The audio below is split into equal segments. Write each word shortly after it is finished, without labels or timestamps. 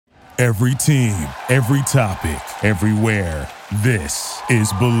Every team, every topic, everywhere. This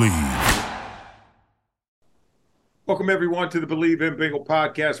is Believe. Welcome, everyone, to the Believe in Bengal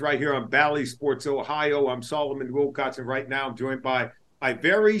podcast right here on Bally Sports Ohio. I'm Solomon Wilcots, and right now I'm joined by my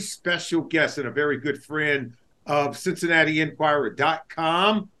very special guest and a very good friend of Cincinnati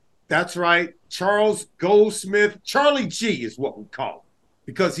Enquirer.com. That's right, Charles Goldsmith. Charlie G is what we call him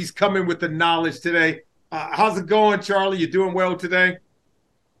because he's coming with the knowledge today. How's it going, Charlie? You doing well today?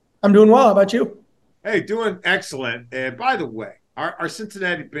 I'm doing well. How about you? Hey, doing excellent. And by the way, our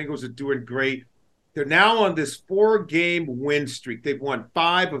Cincinnati Bengals are doing great. They're now on this 4-game win streak. They've won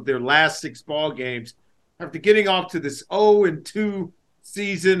 5 of their last 6 ball games after getting off to this 0-2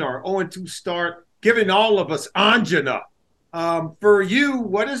 season or 0-2 start, giving all of us angina. For you,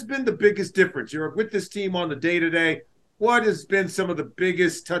 what has been the biggest difference? You're with this team on the day-to-day. What has been some of the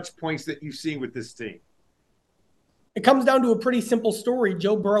biggest touch points that you've seen with this team? It comes down to a pretty simple story.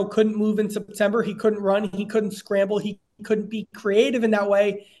 Joe Burrow couldn't move in September. He couldn't run. He couldn't scramble. He couldn't be creative in that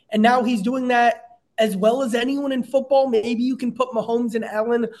way. And now he's doing that as well as anyone in football. Maybe you can put Mahomes and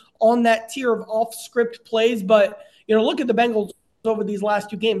Allen on that tier of off-script plays. But, look at the Bengals over these last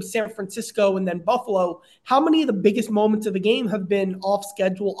 2 games, San Francisco and then Buffalo. How many of the biggest moments of the game have been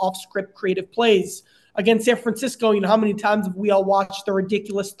off-schedule, off-script creative plays? Against San Francisco, how many times have we all watched the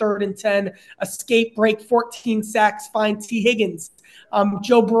ridiculous 3rd and 10 escape break, 14 sacks, find T. Higgins?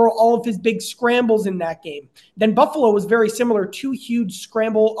 Joe Burrow, all of his big scrambles in that game. Then Buffalo was very similar, 2 huge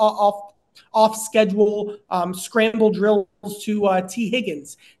scramble off-schedule scramble drills to T.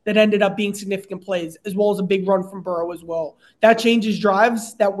 Higgins that ended up being significant plays, as well as a big run from Burrow as well. That changes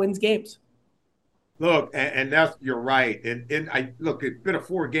drives, that wins games. Look, and that's, you're right. And it's been a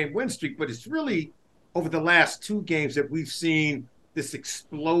 4-game win streak, but it's really over the last 2 games that we've seen this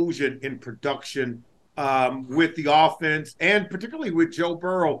explosion in production with the offense and particularly with Joe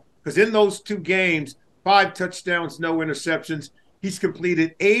Burrow, because in those 2 games, 5 touchdowns, no interceptions. He's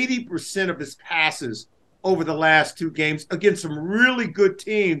completed 80% of his passes over the last 2 games against some really good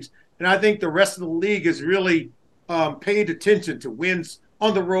teams. And I think the rest of the league has really paid attention to wins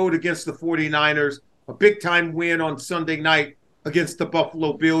on the road against the 49ers, a big-time win on Sunday night against the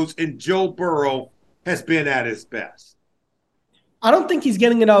Buffalo Bills, and Joe Burrow has been at his best. I don't think he's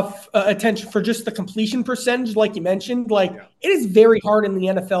getting enough attention for just the completion percentage, like you mentioned. It is very hard in the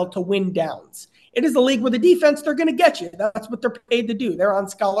NFL to win downs. It is a league where the defense, they're going to get you. That's what they're paid to do. They're on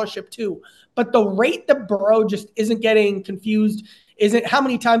scholarship too. But the rate that Burrow just isn't getting confused isn't how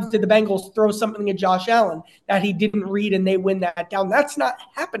many times did the Bengals throw something at Josh Allen that he didn't read and they win that down. That's not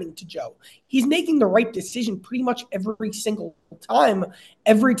happening to Joe. He's making the right decision pretty much every single time.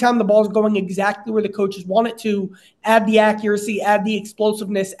 Every time the ball is going exactly where the coaches want it to, add the accuracy, add the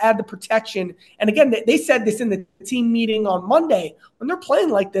explosiveness, add the protection. And again, they said this in the team meeting on Monday. When they're playing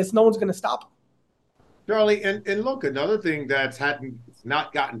like this, no one's going to stop them. Charlie, and look, another thing that's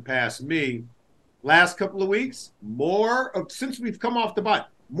not gotten past me, last couple of weeks, since we've come off the bye,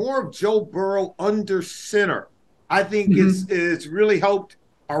 more of Joe Burrow under center. I think it's really helped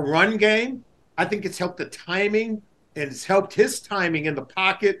our run game. I think it's helped the timing, and it's helped his timing in the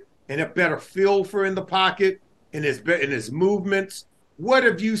pocket and a better feel for in the pocket and his movements. What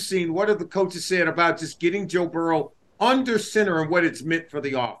have you seen? What have the coaches said about just getting Joe Burrow under center and what it's meant for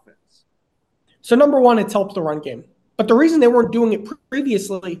the offense? So number one, it's helped the run game. But the reason they weren't doing it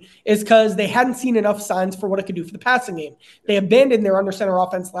previously is because they hadn't seen enough signs for what it could do for the passing game. They abandoned their under center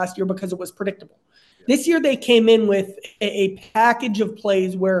offense last year because it was predictable. This year they came in with a package of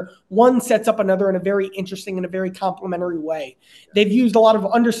plays where one sets up another in a very interesting and a very complementary way. They've used a lot of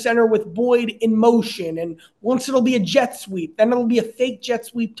under center with Boyd in motion, and once it'll be a jet sweep, then it'll be a fake jet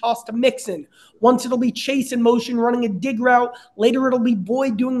sweep tossed to Mixon. Once it'll be Chase in motion running a dig route. Later it'll be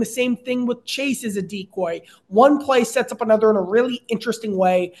Boyd doing the same thing with Chase as a decoy. One play sets up another in a really interesting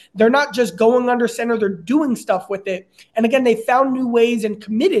way. They're not just going under center, they're doing stuff with it. And again, they found new ways and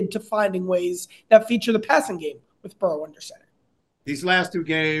committed to finding ways that feature the passing game with Burrow under center. These last 2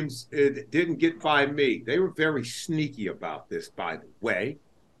 games, it didn't get by me. They were very sneaky about this, by the way,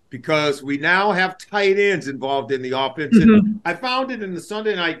 because we now have tight ends involved in the offense. And I found it in the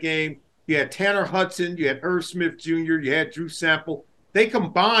Sunday night game. You had Tanner Hudson, you had Irv Smith Jr., you had Drew Sample. They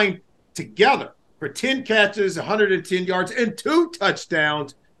combined together for 10 catches, 110 yards, and 2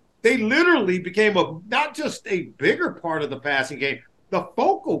 touchdowns. They literally became not just a bigger part of the passing game, the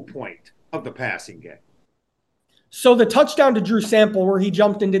focal point of the passing game. So the touchdown to Drew Sample where he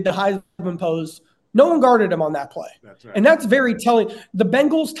jumped and did the Heisman pose, no one guarded him on that play. That's right. And that's very telling. The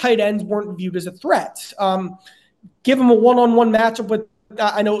Bengals tight ends weren't viewed as a threat. Give them a one-on-one matchup with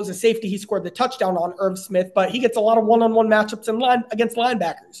I know it was a safety he scored the touchdown on, Irv Smith, but he gets a lot of one-on-one matchups against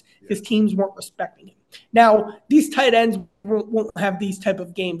linebackers because teams weren't respecting him. Now, these tight ends won't have these type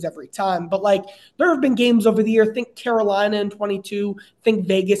of games every time, but like there have been games over the year, think Carolina in 22, think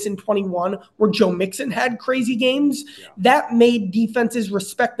Vegas in 21, where Joe Mixon had crazy games. That made defenses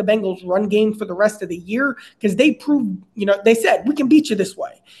respect the Bengals run game for the rest of the year because they proved, they said, we can beat you this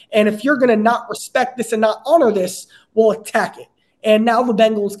way. And if you're going to not respect this and not honor this, we'll attack it. And now the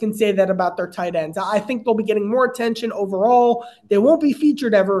Bengals can say that about their tight ends. I think they'll be getting more attention overall. They won't be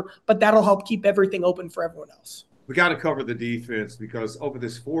featured ever, but that'll help keep everything open for everyone else. We got to cover the defense because over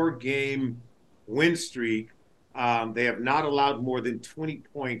this 4-game win streak, they have not allowed more than 20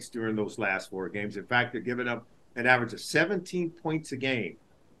 points during those last 4 games. In fact, they're giving up an average of 17 points a game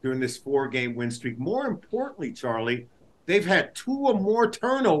during this 4-game win streak. More importantly, Charlie, they've had 2 or more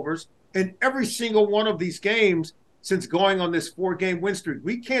turnovers in every single one of these games since going on this 4-game win streak.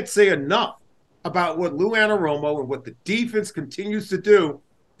 We can't say enough about what Lou Anarumo and what the defense continues to do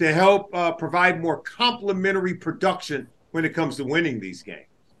to help provide more complementary production when it comes to winning these games.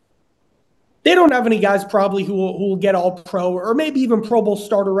 They don't have any guys probably who will get all pro or maybe even Pro Bowl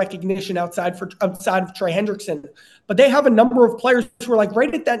starter recognition outside of Trey Hendrickson. But they have a number of players who are like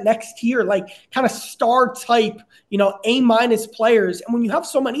right at that next tier, like kind of star type, A- players. And when you have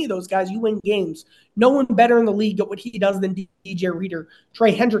so many of those guys, you win games. No one better in the league at what he does than DJ Reader.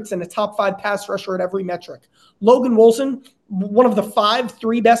 Trey Hendrickson, a top 5 pass rusher at every metric. Logan Wilson, one of the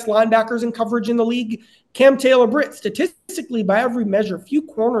 3 best linebackers in coverage in the league. Cam Taylor-Britt, statistically, by every measure, few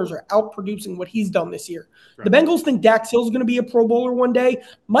corners are outproducing what he's done this year. Right. The Bengals think Dax Hill's going to be a Pro Bowler one day.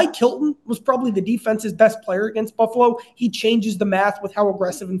 Mike Hilton was probably the defense's best player against Buffalo. He changes the math with how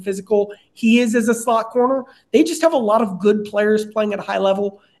aggressive and physical he is as a slot corner. They just have a lot of good players playing at a high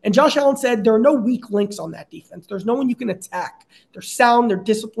level. And Josh Allen said there are no weak links on that defense. There's no one you can attack. They're sound, they're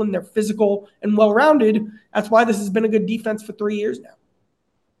disciplined, they're physical, and well-rounded. That's why this has been a good defense for 3 years now.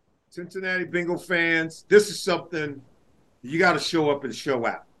 Cincinnati Bengals fans, this is something you got to show up and show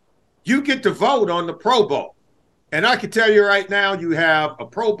out. You get to vote on the Pro Bowl. And I can tell you right now, you have a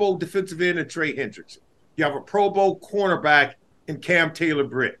Pro Bowl defensive end in Trey Hendrickson. You have a Pro Bowl cornerback in Cam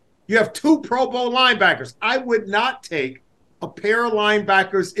Taylor-Britt. You have 2 Pro Bowl linebackers. I would not take a pair of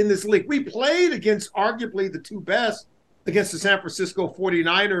linebackers in this league. We played against arguably the 2 best against the San Francisco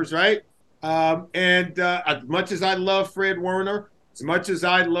 49ers, right? As much as I love Fred Warner, as much as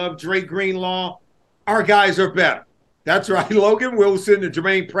I love Dre Greenlaw, our guys are better. That's right. Logan Wilson and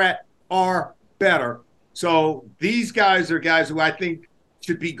Jermaine Pratt are better. So these guys are guys who I think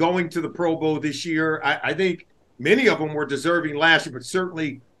should be going to the Pro Bowl this year. I think many of them were deserving last year, but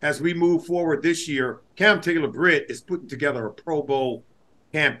certainly as we move forward this year, Cam Taylor-Britt is putting together a Pro Bowl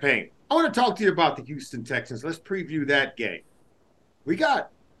campaign. I want to talk to you about the Houston Texans. Let's preview that game. We got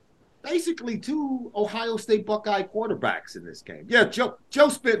basically 2 Ohio State Buckeye quarterbacks in this game. Yeah, Joe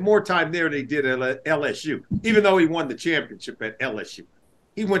spent more time there than he did at LSU, even though he won the championship at LSU.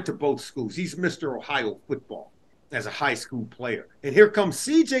 He went to both schools. He's Mr. Ohio football as a high school player. And here comes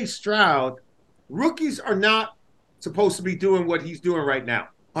C.J. Stroud. Rookies are not supposed to be doing what he's doing right now.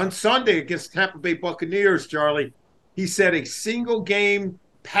 On Sunday against Tampa Bay Buccaneers, Charlie, he set a single-game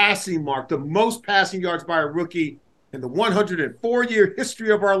passing mark, the most passing yards by a rookie in the 104-year history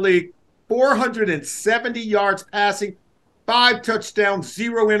of our league, 470 yards passing, 5 touchdowns,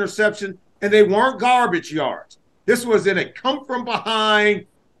 0 interception, and they weren't garbage yards. This was in a come-from-behind,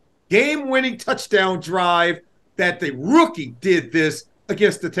 game-winning touchdown drive that the rookie did this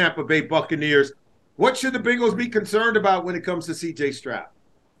against the Tampa Bay Buccaneers. What should the Bengals be concerned about when it comes to C.J. Stroud?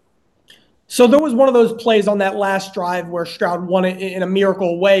 So there was one of those plays on that last drive where Stroud won it in a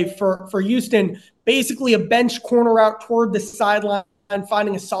miracle way for Houston. Basically a bench corner out toward the sideline,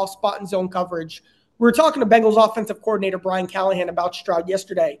 finding a soft spot in zone coverage. We were talking to Bengals offensive coordinator Brian Callahan about Stroud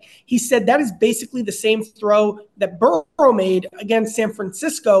yesterday. He said that is basically the same throw that Burrow made against San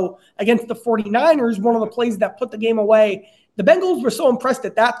Francisco against the 49ers, one of the plays that put the game away. The Bengals were so impressed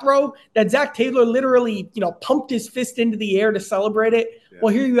at that throw that Zach Taylor literally, pumped his fist into the air to celebrate it. Yeah.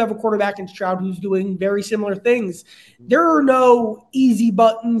 Well, here you have a quarterback in Stroud who's doing very similar things. There are no easy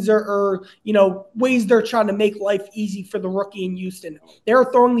buttons or ways they're trying to make life easy for the rookie in Houston. They're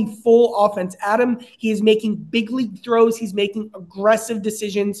throwing the full offense at him. He is making big league throws. He's making aggressive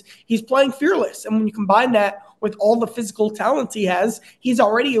decisions. He's playing fearless. And when you combine that with all the physical talents he has, he's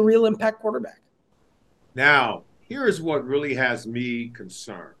already a real impact quarterback. Now, here is what really has me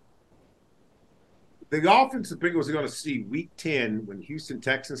concerned. The offense the Bengals are going to see week 10 when Houston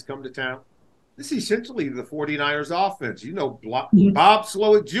Texans come to town. This is essentially the 49ers offense. Bob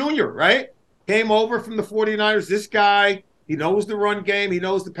Slowick Jr., right? Came over from the 49ers. This guy He knows the run game. He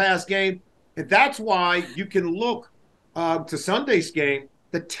knows the pass game. And that's why you can look to Sunday's game.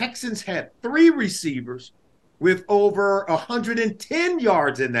 The Texans had 3 receivers with over 110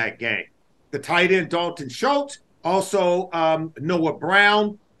 yards in that game. The tight end, Dalton Schultz, also Noah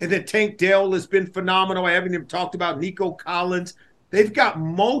Brown, and then Tank Dell has been phenomenal. I haven't even talked about Nico Collins. They've got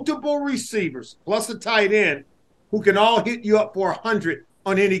multiple receivers, plus a tight end, who can all hit you up for 100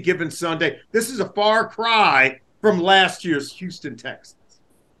 on any given Sunday. This is a far cry from last year's Houston Texans.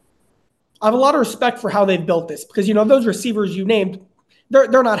 I have a lot of respect for how they've built this because, those receivers you named,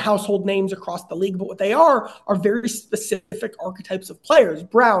 they're not household names across the league, but what they are very specific archetypes of players.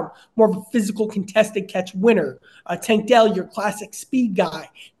 Brown, more of a physical contested catch winner. Tank Dell, your classic speed guy.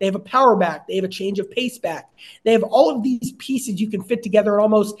 They have a power back. They have a change of pace back. They have all of these pieces you can fit together and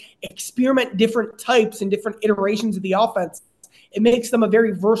almost experiment different types and different iterations of the offense. It makes them a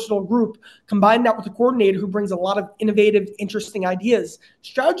very versatile group. Combine that with a coordinator who brings a lot of innovative, interesting ideas.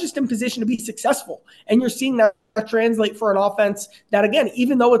 Stroud's just in position to be successful. And you're seeing that translate for an offense that, again,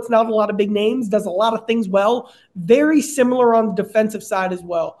 even though it's not a lot of big names, does a lot of things well. Very similar on the defensive side as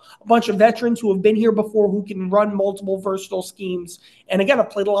well. A bunch of veterans who have been here before who can run multiple versatile schemes. And again, I've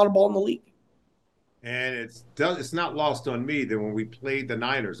played a lot of ball in the league. And it's not lost on me that when we played the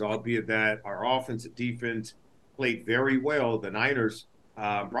Niners, albeit that our offense and defense played very well, the Niners,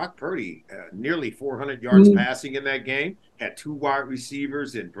 Brock Purdy, nearly 400 yards passing in that game, had 2 wide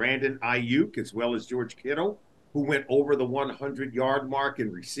receivers in Brandon Ayuk as well as George Kittle, who went over the 100-yard mark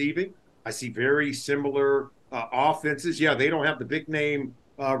in receiving. I see very similar offenses. Yeah, they don't have the big-name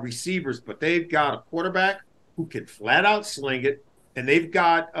receivers, but they've got a quarterback who can flat-out sling it, and they've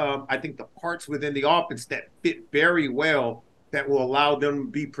got, I think, the parts within the offense that fit very well that will allow them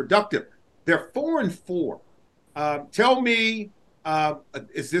to be productive. They're 4-4. Tell me,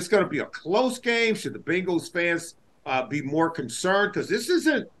 is this going to be a close game? Should the Bengals fans be more concerned? Because this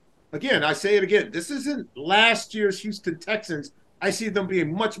isn't, again, I say it again, this isn't last year's Houston Texans. I see them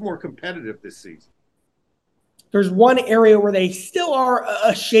being much more competitive this season. There's one area where they still are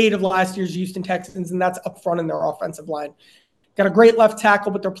a shade of last year's Houston Texans, and that's up front in their offensive line. Got a great left tackle,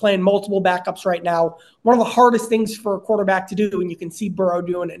 but they're playing multiple backups right now. One of the hardest things for a quarterback to do, and you can see Burrow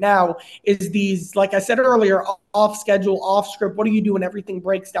doing it now, is these, like I said earlier, off schedule, off script. What do you do when everything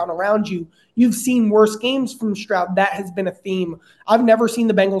breaks down around you? You've seen worse games from Stroud. That has been a theme. I've never seen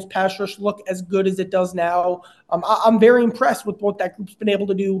the Bengals pass rush look as good as it does now. I'm very impressed with what that group's been able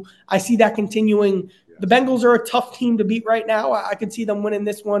to do. I see that continuing. The Bengals are a tough team to beat right now. I could see them winning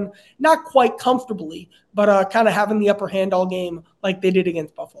this one, not quite comfortably, but kind of having the upper hand all game like they did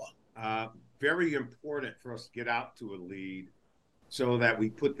against Buffalo. Very important for us to get out to a lead so that we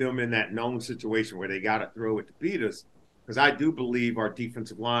put them in that known situation where they got to throw it to beat us, because I do believe our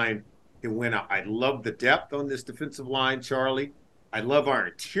defensive line can win out. I love the depth on this defensive line, Charlie. I love our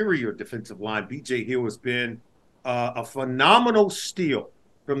interior defensive line. B.J. Hill has been a phenomenal steal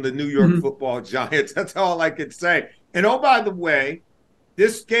from the New York Football Giants. That's all I can say. And oh, by the way,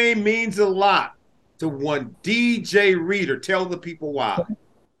 this game means a lot to one DJ Reader. Tell the people why.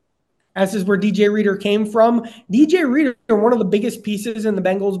 This is where DJ Reader came from. DJ Reader, one of the biggest pieces in the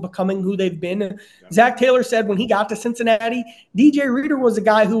Bengals becoming who they've been. Yeah. Zach Taylor said when he got to Cincinnati, DJ Reader was a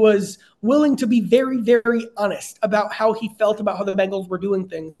guy who was willing to be very, very honest about how he felt about how the Bengals were doing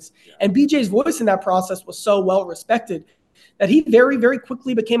things. Yeah. And BJ's voice in that process was so well respected that he very, very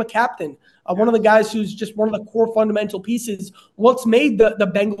quickly became a captain. One of the guys who's just one of the core fundamental pieces. What's made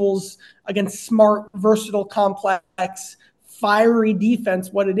the Bengals, against smart, versatile, complex, fiery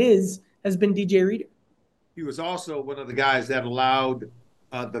defense what it is has been DJ Reader. He was also one of the guys that allowed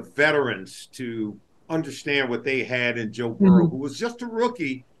the veterans to understand what they had in Joe Burrow, who was just a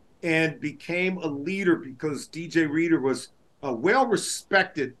rookie and became a leader because DJ Reader was well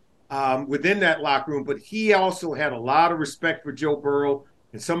respected within that locker room, but he also had a lot of respect for Joe Burrow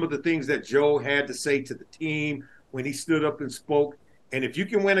and some of the things that Joe had to say to the team when he stood up and spoke. And if you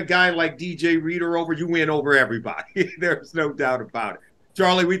can win a guy like DJ Reader over, you win over everybody. There's no doubt about it.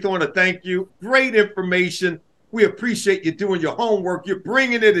 Charlie, we want to thank you. Great information. We appreciate you doing your homework. You're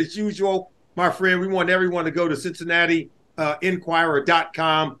bringing it as usual, my friend. We want everyone to go to Cincinnati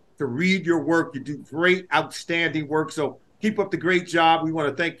Enquirer.com to read your work. You do great, outstanding work. So keep up the great job. We want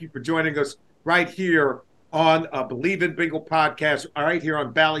to thank you for joining us right here on Believe in Bengal podcast, right here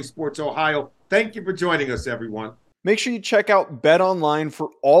on Bally Sports Ohio. Thank you for joining us, everyone. Make sure you check out Bet Online for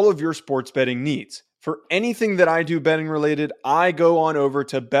all of your sports betting needs. For anything that I do betting related, I go on over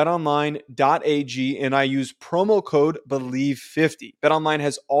to betonline.ag and I use promo code BELIEVE50. BetOnline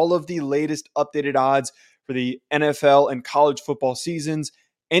has all of the latest updated odds for the NFL and college football seasons.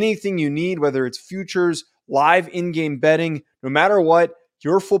 Anything you need, whether it's futures, live in-game betting. No matter what,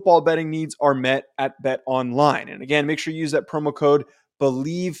 your football betting needs are met at BetOnline. And again, make sure you use that promo code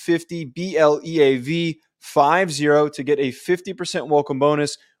BELIEVE50, BLEAV50 to get a 50% welcome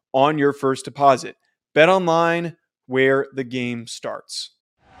bonus on your first deposit. BetOnline, where the game starts.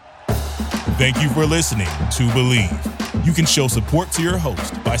 Thank you for listening to Believe. You can show support to your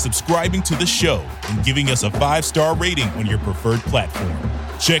host by subscribing to the show and giving us a 5-star rating on your preferred platform.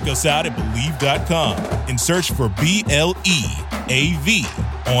 Check us out at Believe.com and search for BLEAV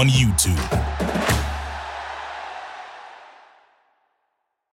on YouTube.